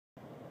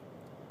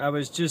I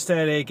was just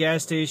at a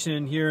gas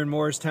station here in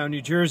Morristown,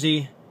 New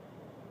Jersey,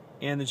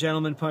 and the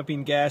gentleman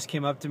pumping gas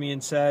came up to me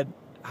and said,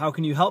 "How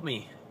can you help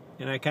me?"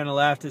 And I kind of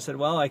laughed. I said,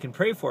 "Well, I can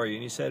pray for you."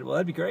 And he said, "Well,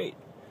 that'd be great."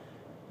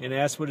 And I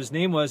asked what his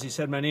name was. He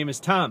said, "My name is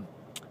Tom."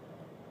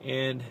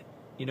 And,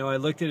 you know, I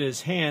looked at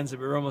his hands. They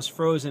were almost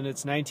frozen.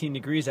 It's 19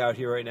 degrees out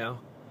here right now.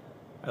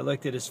 I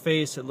looked at his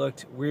face. It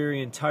looked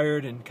weary and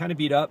tired and kind of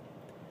beat up.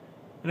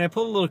 And I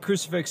pulled a little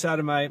crucifix out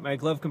of my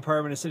glove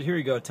compartment. I said, "Here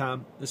you go,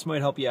 Tom. This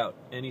might help you out."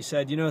 And he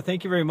said, "You know,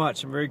 thank you very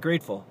much. I'm very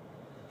grateful.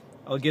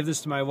 I'll give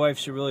this to my wife.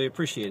 She'll really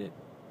appreciate it."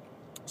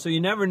 So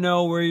you never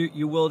know where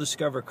you will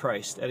discover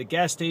Christ. At a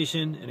gas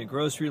station, in a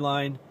grocery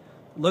line,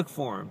 look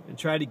for him and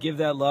try to give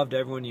that love to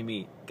everyone you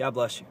meet. God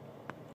bless you.